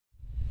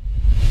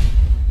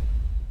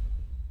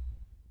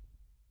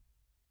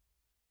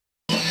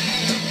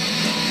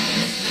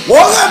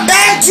Welcome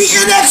back to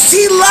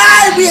NXT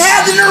Live. We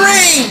have in the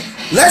ring.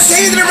 Let's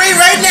take it to the ring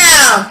right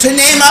now to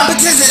name our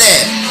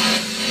participant.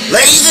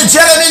 Ladies and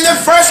gentlemen, the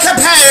first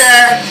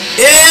competitor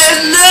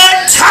is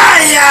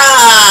Natalya.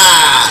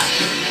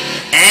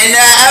 And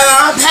the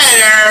other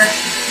competitor,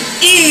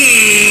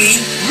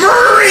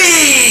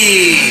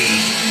 Marie.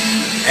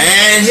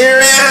 And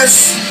here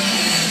is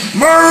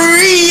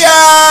Maria.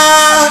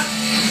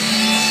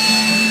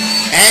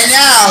 And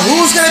now,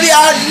 who's going to be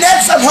our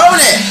next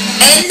opponent?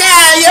 And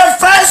now, your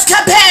first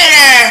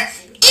competitor,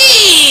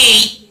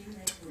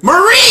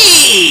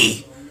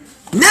 Marie,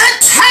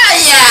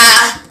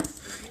 Natalya.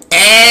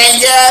 And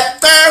your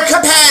third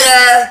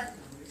competitor,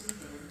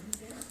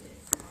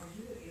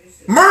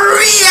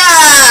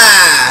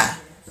 Maria.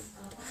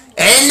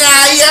 And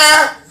now,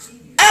 your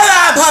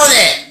other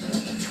opponent,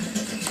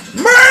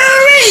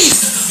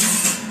 Maurice.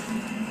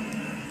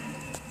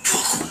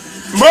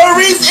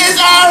 Maurice is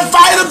our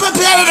final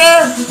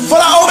competitor for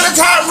the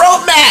over-the-top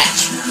rope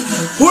match.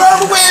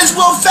 Whoever wins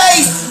will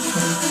face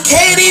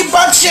Katie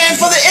Buckshin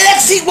for the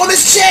NXT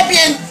Women's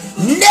Champion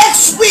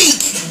next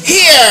week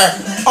here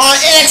on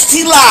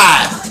NXT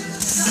Live.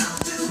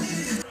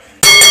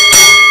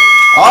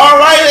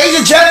 Alright, ladies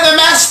and gentlemen, the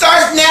match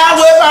starts now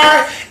with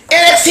our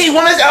NXT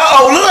Women's...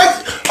 look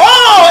like...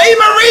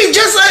 Marie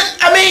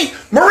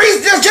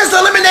Maurice just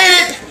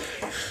eliminated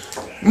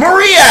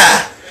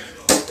Maria.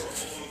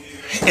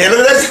 And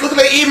look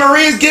at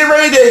Marie's getting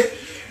ready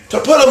to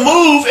put a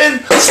move and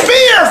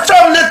spear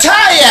from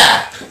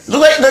Natalya.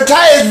 Look like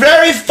Natalya is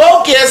very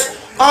focused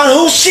on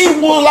who she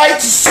would like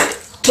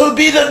to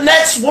be the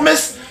next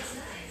women's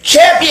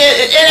champion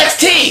in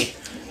NXT.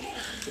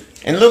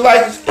 And look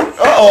like,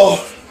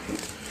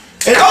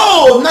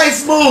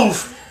 nice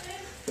move.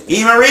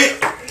 Marie.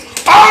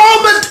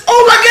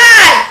 Oh my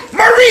God!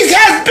 Maurice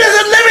has been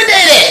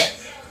eliminated.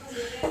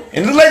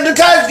 And look like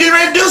Natalya's getting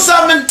ready to do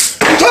something.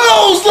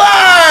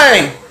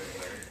 Clothesline!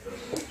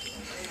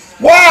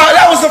 Wow,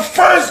 that was the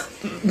first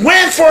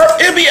win for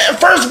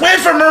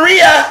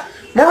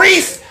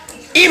Maurice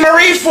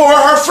for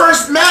her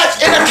first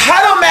match in a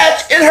title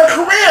match in her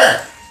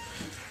career.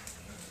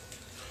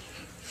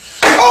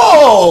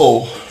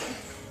 Oh!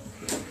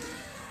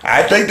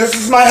 I think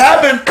this might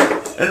happen.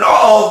 And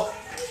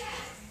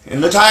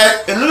and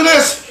Natalya, and look at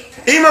this.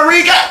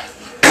 Marie got,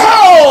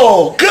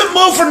 good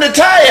move from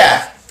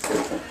Natalya.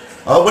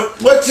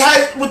 What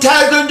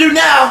Ty's gonna do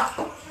now?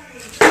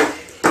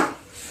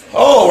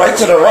 Right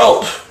to the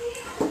rope.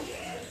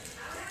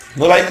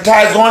 Look like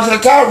Natalya's going to the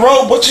top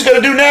rope. What's she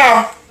gonna do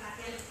now?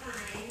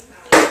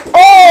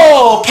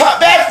 Pop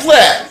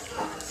backflip.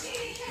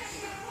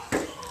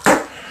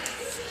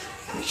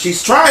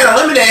 She's trying to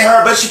eliminate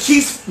her, but she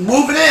keeps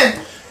moving in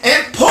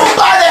and pulled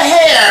by the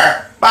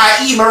hair by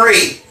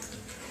Marie.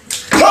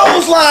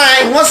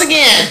 Clothesline once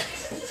again.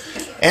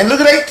 And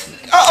look at that.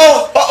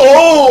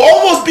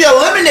 Almost be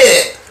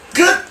eliminated.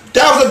 Good.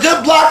 That was a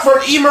good block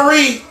for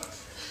Marie.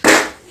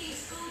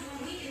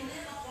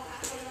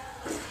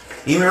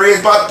 Marie is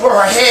about to put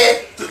her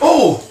head.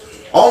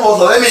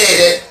 Almost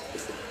eliminated.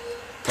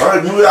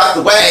 Alright, move it out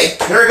the way.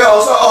 Here it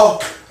goes.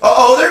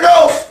 There it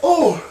goes.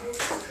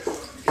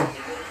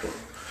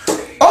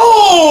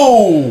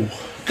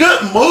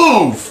 Good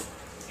move.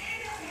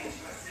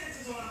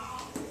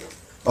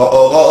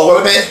 Wait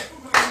a minute.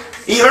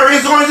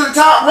 Marie's going to the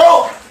top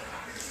rope.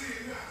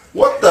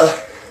 Wait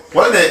a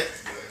minute.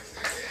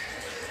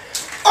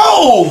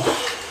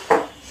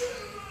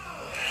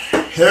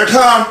 Here it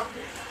comes.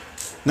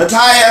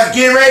 Natalya's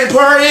getting ready to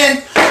put her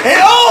in.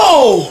 And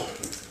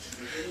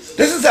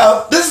this is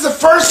the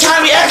first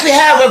time we actually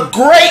have a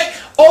great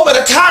over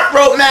the top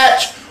rope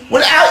match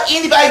without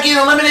anybody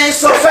getting eliminated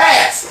so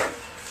fast.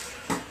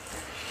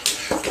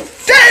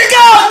 There you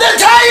go!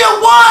 Natalya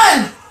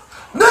won!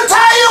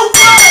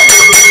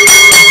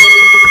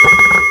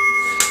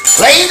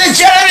 Ladies and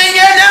gentlemen,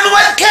 your number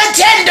one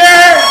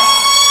contender,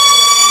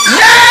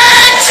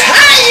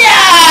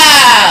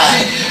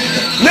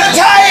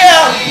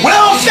 Natalya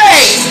will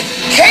face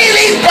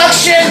Katie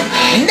Buckshin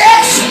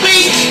next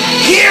week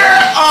here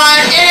on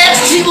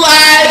NXT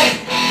Live.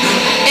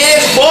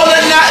 It's for the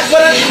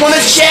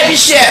Women's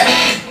Championship.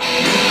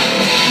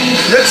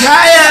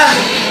 Natalya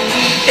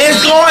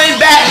is going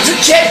back to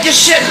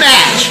championship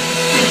match.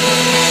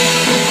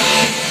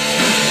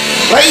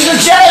 Ladies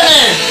and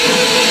gentlemen,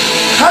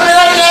 coming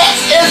up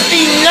next is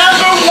the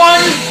number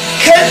one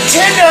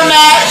contender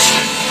match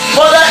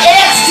for the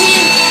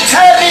NXT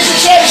Television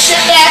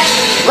Championship match.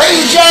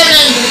 Ladies and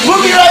gentlemen,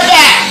 we'll be right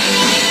back.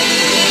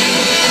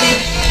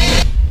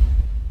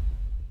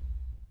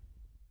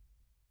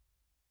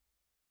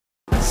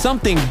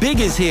 Something big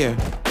is here.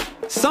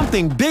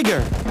 Something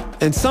bigger.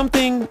 And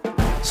something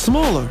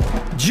smaller.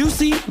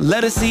 Juicy,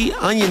 lettucey,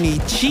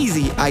 oniony,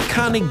 cheesy,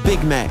 iconic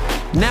Big Mac.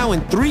 Now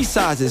in 3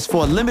 sizes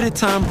for a limited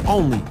time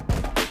only.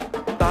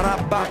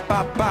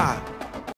 Ba-da-ba-ba-ba.